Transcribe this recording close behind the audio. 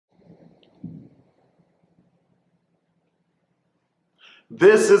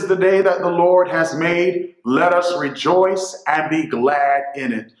This is the day that the Lord has made. Let us rejoice and be glad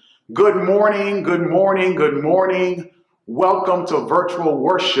in it. Good morning, good morning, good morning. Welcome to virtual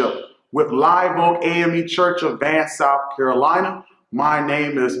worship with Live Oak AME Church of Vance, South Carolina. My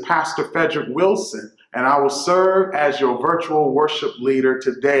name is Pastor Frederick Wilson, and I will serve as your virtual worship leader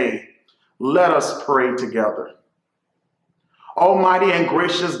today. Let us pray together. Almighty and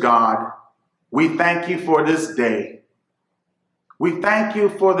gracious God, we thank you for this day. We thank you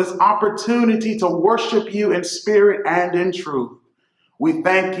for this opportunity to worship you in spirit and in truth. We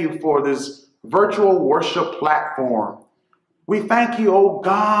thank you for this virtual worship platform. We thank you, oh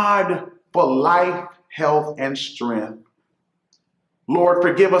God, for life, health, and strength. Lord,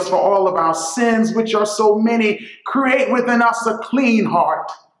 forgive us for all of our sins, which are so many. Create within us a clean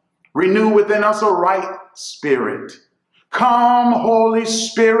heart. Renew within us a right spirit. Come, Holy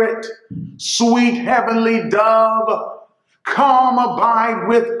Spirit, sweet heavenly dove, come abide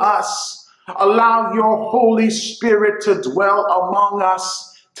with us. Allow your Holy Spirit to dwell among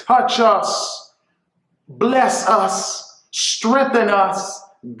us. Touch us, bless us, strengthen us,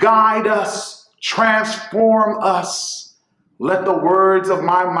 guide us, transform us. Let the words of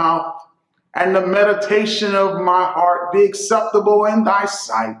my mouth and the meditation of my heart be acceptable in thy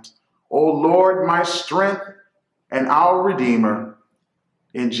sight, O Lord, my strength and our Redeemer.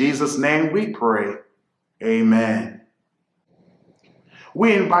 In Jesus' name we pray. Amen.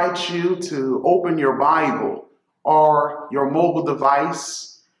 We invite you to open your Bible or your mobile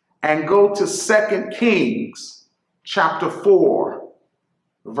device and go to 2 Kings chapter 4,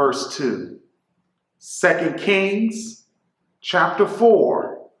 verse 2. 2 Kings chapter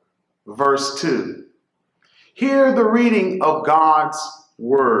 4, verse 2. Hear the reading of God's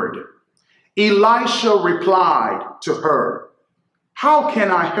word. Elisha replied to her, "How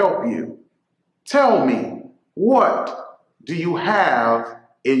can I help you? Tell me, what do you have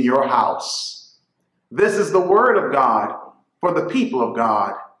in your house?" This is the word of God for the people of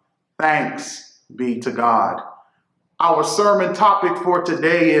God. Thanks be to God. Our sermon topic for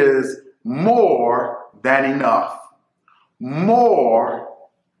today is more than enough. More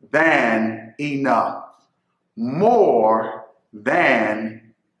than enough. More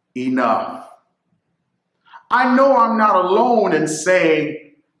than enough. I know I'm not alone in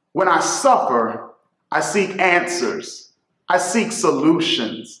saying when I suffer, I seek answers. I seek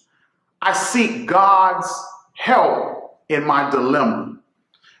solutions. I seek God's help in my dilemma.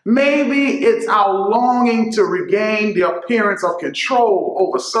 Maybe it's our longing to regain the appearance of control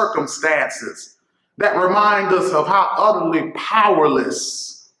over circumstances that remind us of how utterly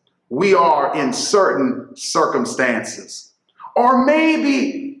powerless we are in certain circumstances. Or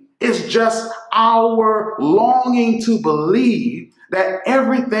maybe it's just our longing to believe that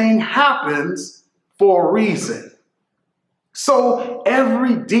everything happens for a reason. So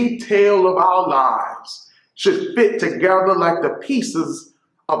every detail of our lives should fit together like the pieces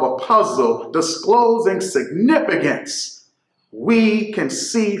of a puzzle, disclosing significance we can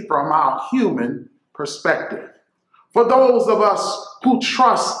see from our human perspective. For those of us who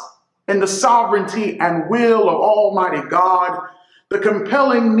trust in the sovereignty and will of Almighty God, the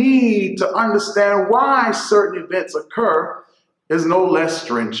compelling need to understand why certain events occur is no less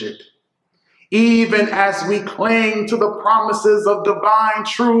stringent. Even as we cling to the promises of divine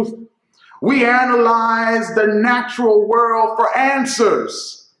truth, we analyze the natural world for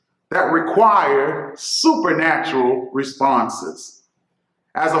answers that require supernatural responses.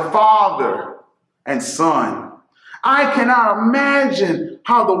 As a father and son, I cannot imagine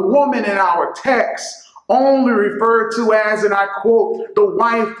how the woman in our text, only referred to as, and I quote, the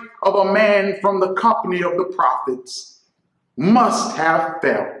wife of a man from the company of the prophets, must have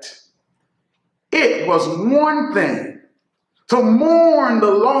felt. It was one thing to mourn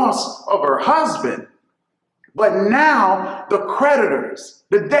the loss of her husband, but now the creditors,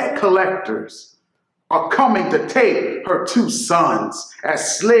 the debt collectors, are coming to take her 2 sons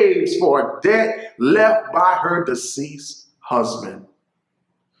as slaves for a debt left by her deceased husband.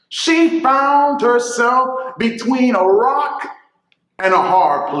 She found herself between a rock and a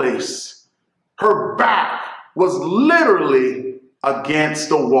hard place. Her back was literally against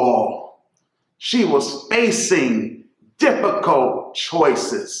the wall. She was facing difficult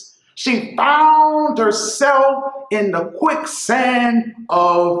choices. She found herself in the quicksand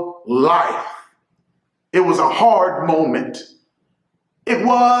of life. It was a hard moment. It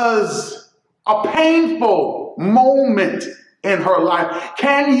was a painful moment in her life.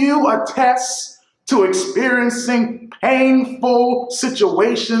 Can you attest to experiencing painful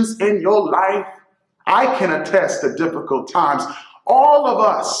situations in your life? I can attest to difficult times. All of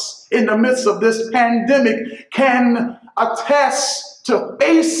us in the midst of this pandemic can attest to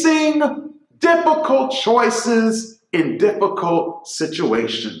facing difficult choices in difficult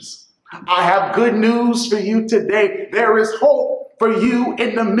situations. I have good news for you today. There is hope for you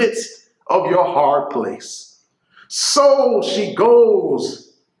in the midst of your hard place. So she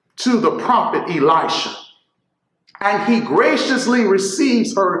goes to the prophet Elisha, and he graciously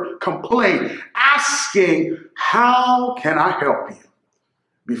receives her complaint, asking, "How can I help you?"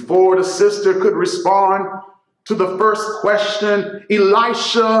 Before the sister could respond to the first question,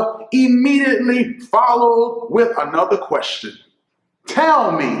 Elisha immediately followed with another question.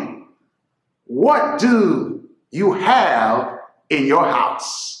 "Tell me, what do you have in your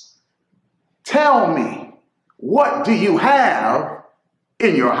house?" Tell me, what do you have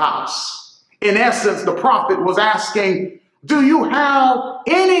in your house? In essence, the prophet was asking, do you have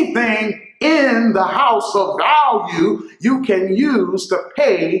anything in the house of value you can use to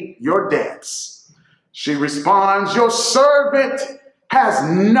pay your debts? She responds, "Your servant has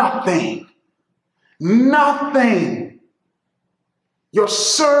nothing. Nothing. Your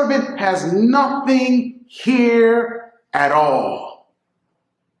servant has nothing here at all."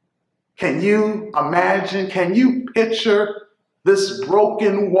 Can you imagine? Can you picture this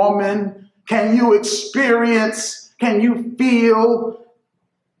broken woman? Can you experience, can you feel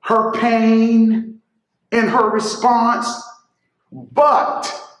her pain in her response?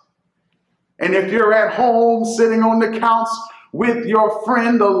 But, and if you're at home sitting on the couch with your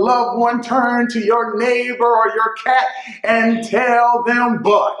friend, a loved one, turn to your neighbor or your cat and tell them,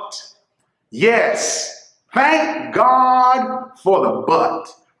 "But." Yes, thank God for the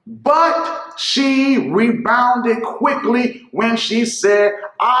but. But she rebounded quickly when she said,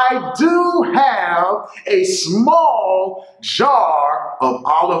 "I do have a small jar of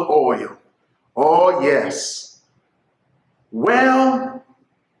olive oil." Oh, yes. "Well,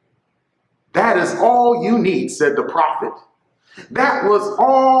 that is all you need," said the prophet. That was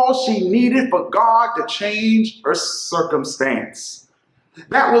all she needed for God to change her circumstance.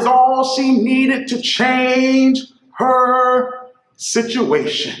 That was all she needed to change her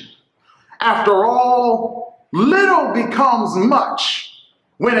situation. After all, little becomes much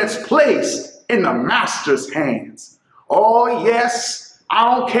when it's placed in the master's hands. Oh, yes,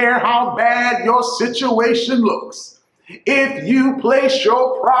 I don't care how bad your situation looks. If you place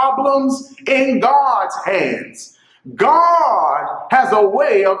your problems in God's hands, God has a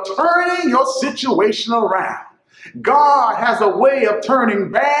way of turning your situation around. God has a way of turning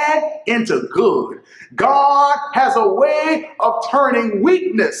bad into good. God has a way of turning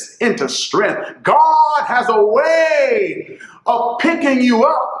weakness into strength. God has a way of picking you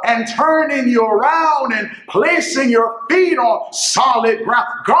up and turning you around and placing your feet on solid ground.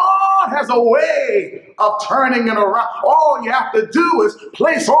 God has a way of turning it around. All you have to do is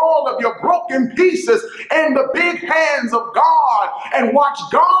place all of your broken pieces in the big hands of God and watch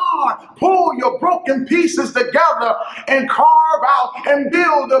God pull your broken pieces together and carve out and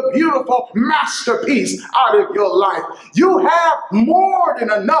build a beautiful masterpiece out of your life. You have more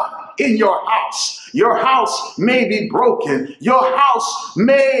than enough in your house. Your house may be broken. Your house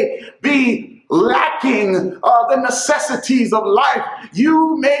may be lacking the necessities of life.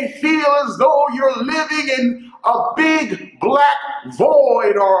 You may feel as though you're living in a big black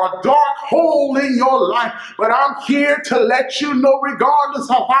void or a dark hole in your life. But I'm here to let you know, regardless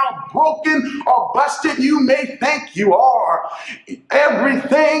of how broken or busted you may think you are,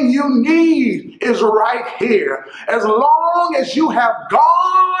 everything you need is right here. As long as you have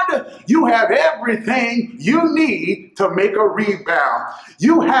God, you have everything you need to make a rebound.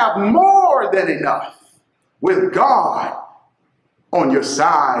 You have more than enough with God on your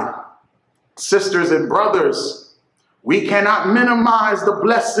side. Sisters and brothers, we cannot minimize the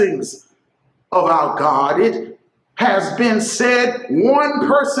blessings of our God. It has been said, one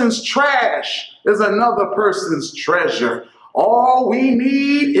person's trash is another person's treasure. All we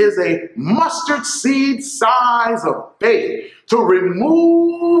need is a mustard seed size of faith to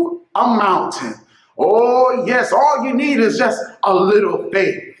remove a mountain. Oh, yes, all you need is just a little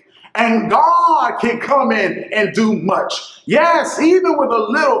faith. And God can come in and do much. Yes, even with a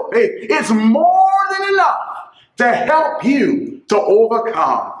little faith, it's more than enough to help you to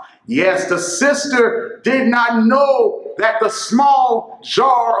overcome. Yes, the sister did not know that the small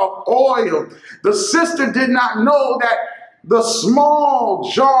jar of oil, the sister did not know that the small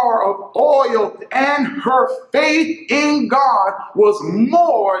jar of oil and her faith in God was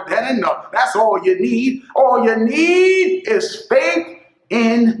more than enough. That's all you need. All you need is faith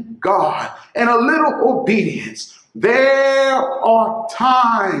in God and a little obedience. There are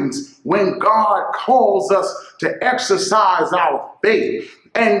times when God calls us to exercise our faith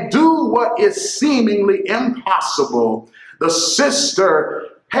and do what is seemingly impossible. The sister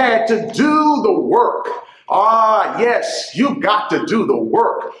had to do the work. Ah, yes, you've got to do the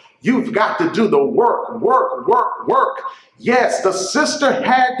work. You've got to do the work, work. Yes, the sister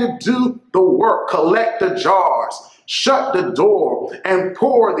had to do the work, collect the jars, shut the door, and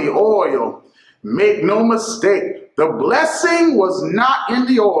pour the oil. Make no mistake, the blessing was not in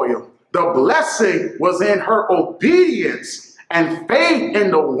the oil. The blessing was in her obedience and faith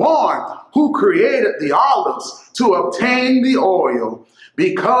in the one who created the olives to obtain the oil.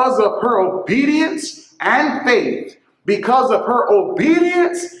 Because of her obedience and faith, because of her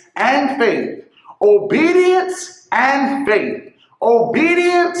obedience and faith, obedience and faith,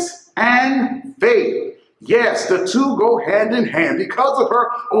 obedience and faith. Yes, the two go hand in hand. Because of her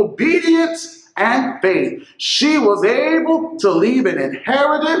obedience and faith, she was able to leave an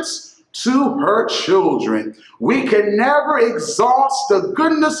inheritance to her children. We can never exhaust the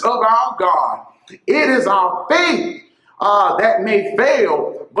goodness of our God. It is our faith that may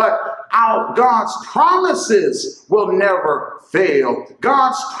fail, but God's promises will never fail.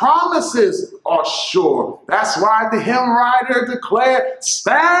 God's promises are sure. That's why the hymn writer declared,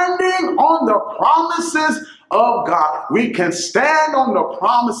 standing on the promises of God. We can stand on the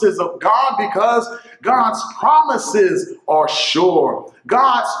promises of God because God's promises are sure.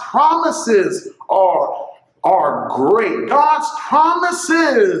 God's promises are great. God's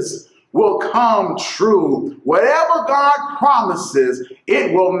promises will come true. Whatever God promises,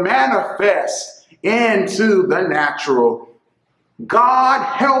 it will manifest into the natural. God,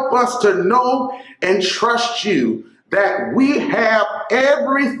 help us to know and trust you that we have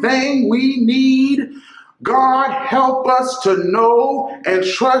everything we need. God, help us to know and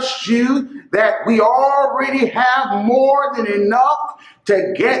trust you that we already have more than enough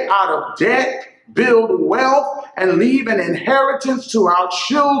to get out of debt, build wealth, and leave an inheritance to our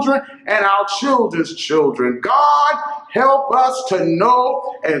children and our children's children. God, help us to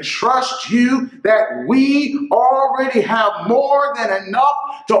know and trust you that we already have more than enough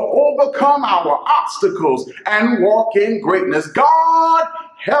to overcome our obstacles and walk in greatness. God,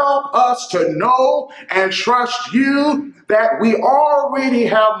 help us to know and trust you that we already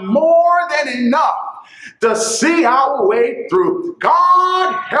have more than enough to see our way through.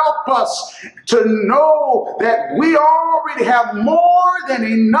 God, help us to know that we already have more than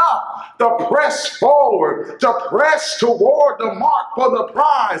enough to press forward, to press toward the mark for the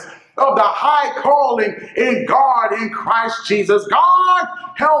prize of the high calling in God in Christ Jesus. God,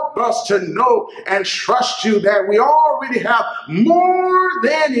 help us to know and trust you that we already have more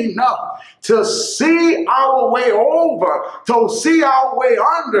than enough to see our way over, to see our way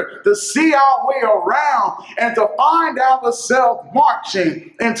under, to see our way around, and to find ourselves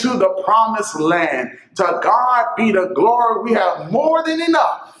marching into the promised land. To God be the glory. We have more than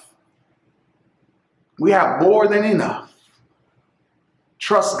enough. We have more than enough.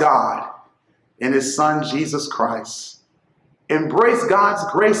 Trust God in his son, Jesus Christ. Embrace God's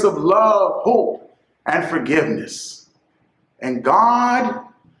grace of love, hope, and forgiveness. And God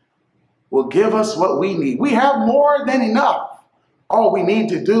will give us what we need. We have more than enough. All we need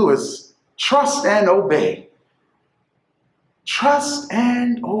to do is trust and obey. Trust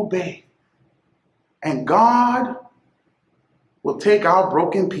and obey. And God will take our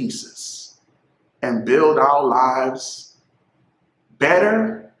broken pieces and build our lives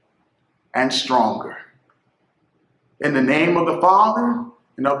better and stronger. In the name of the Father,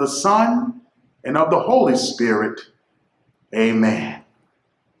 and of the Son, and of the Holy Spirit, amen.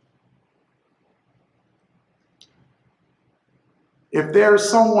 If there is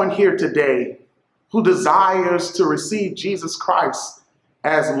someone here today who desires to receive Jesus Christ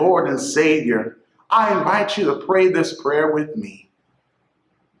as Lord and Savior, I invite you to pray this prayer with me.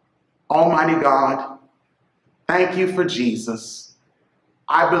 Almighty God, thank you for Jesus.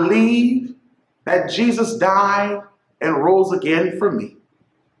 I believe that Jesus died and rose again for me.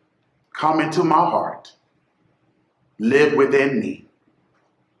 Come into my heart. Live within me.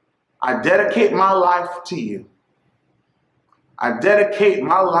 I dedicate my life to you. I dedicate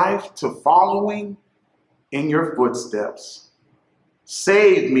my life to following in your footsteps.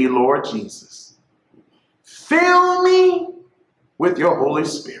 Save me, Lord Jesus. Fill me with your Holy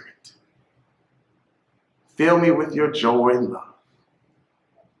Spirit. Fill me with your joy and love.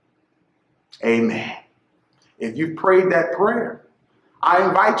 Amen. If you've prayed that prayer, I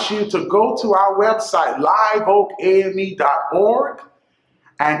invite you to go to our website, liveoakame.org,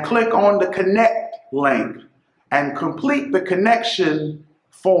 and click on the Connect link and complete the connection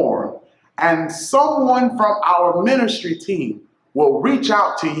form. And someone from our ministry team will reach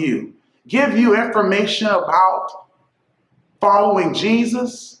out to you, give you information about following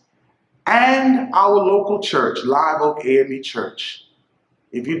Jesus, and our local church, Live Oak AME Church.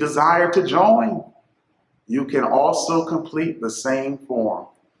 If you desire to join, you can also complete the same form,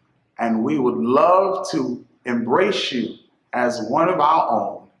 and we would love to embrace you as one of our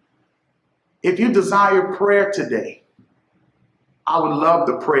own. If you desire prayer today, I would love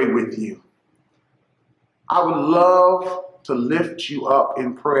to pray with you. I would love to lift you up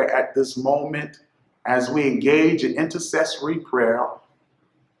in prayer at this moment as we engage in intercessory prayer.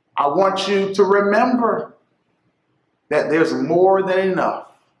 I want you to remember that there's more than enough.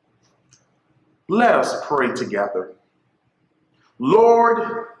 Let us pray together.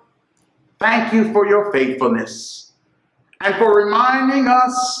 Lord, thank you for your faithfulness and for reminding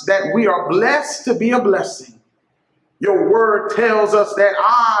us that we are blessed to be a blessing. Your word tells us that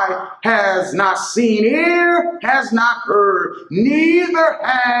eye has not seen, ear has not heard, neither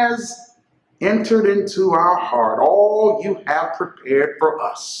has entered into our heart all you have prepared for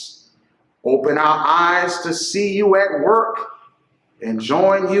us. Open our eyes to see you at work and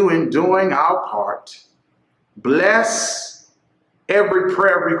join you in doing our part. Bless every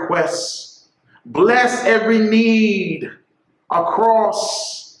prayer request. Bless every need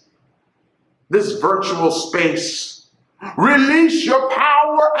across this virtual space. Release your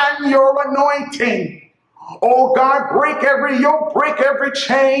power and your anointing. Oh God, break every yoke, break every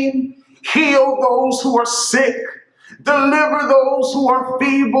chain. Heal those who are sick. Deliver those who are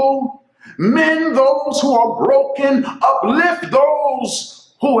feeble. Mend those who are broken. Uplift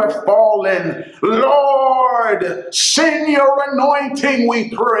those who have fallen. Lord, send your anointing,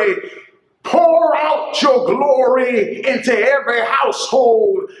 we pray. Pour out your glory into every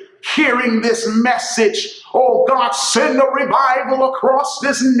household hearing this message. Oh God, send a revival across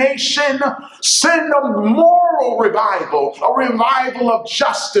this nation. Send a moral revival, a revival of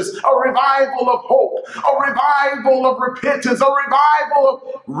justice, a revival of hope, a revival of repentance, a revival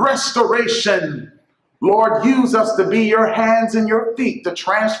of restoration. Lord, use us to be your hands and your feet to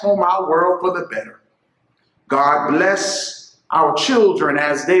transform our world for the better. God, bless our children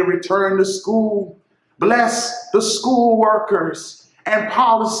as they return to school. Bless the school workers and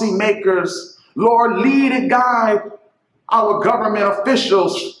policy makers. Lord, lead and guide our government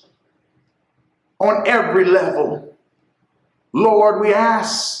officials on every level. Lord, we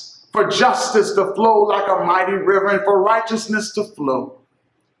ask for justice to flow like a mighty river and for righteousness to flow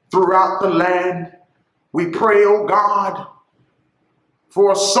throughout the land. We pray, oh God,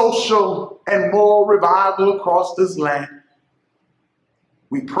 for a social and moral revival across this land.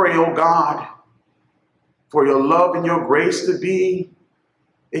 We pray, oh God, for your love and your grace to be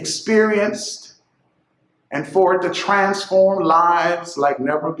experienced and for it to transform lives like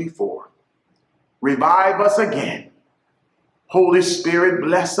never before. Revive us again. Holy Spirit,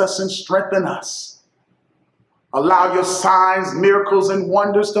 bless us and strengthen us. Allow your signs, miracles, and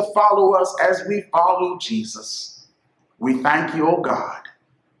wonders to follow us as we follow Jesus. We thank you, oh God.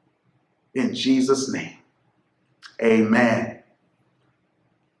 In Jesus' name, amen.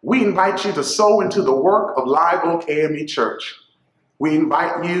 We invite you to sow into the work of Live Oak AME Church. We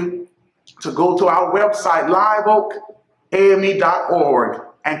invite you to go to our website, liveoakame.org,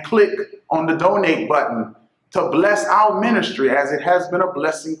 and click on the donate button to bless our ministry as it has been a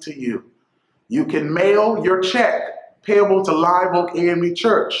blessing to you. You can mail your check payable to Live Oak AME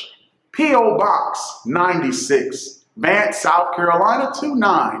Church, P.O. Box 96, Vance, South Carolina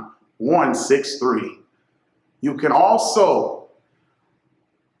 29163. You can also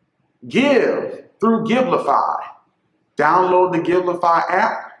give through Givelify. Download the Givelify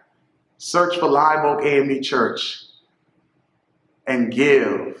app, search for Live Oak AME Church, and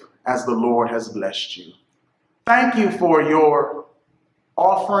give as the Lord has blessed you. Thank you for your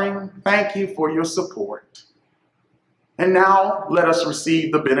offering. Thank you for your support. And now let us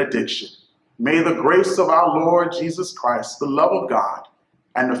receive the benediction. May the grace of our Lord Jesus Christ, the love of God,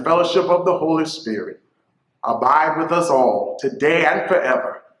 and the fellowship of the Holy Spirit abide with us all today and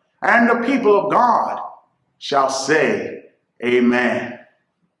forever. And the people of God shall say, amen.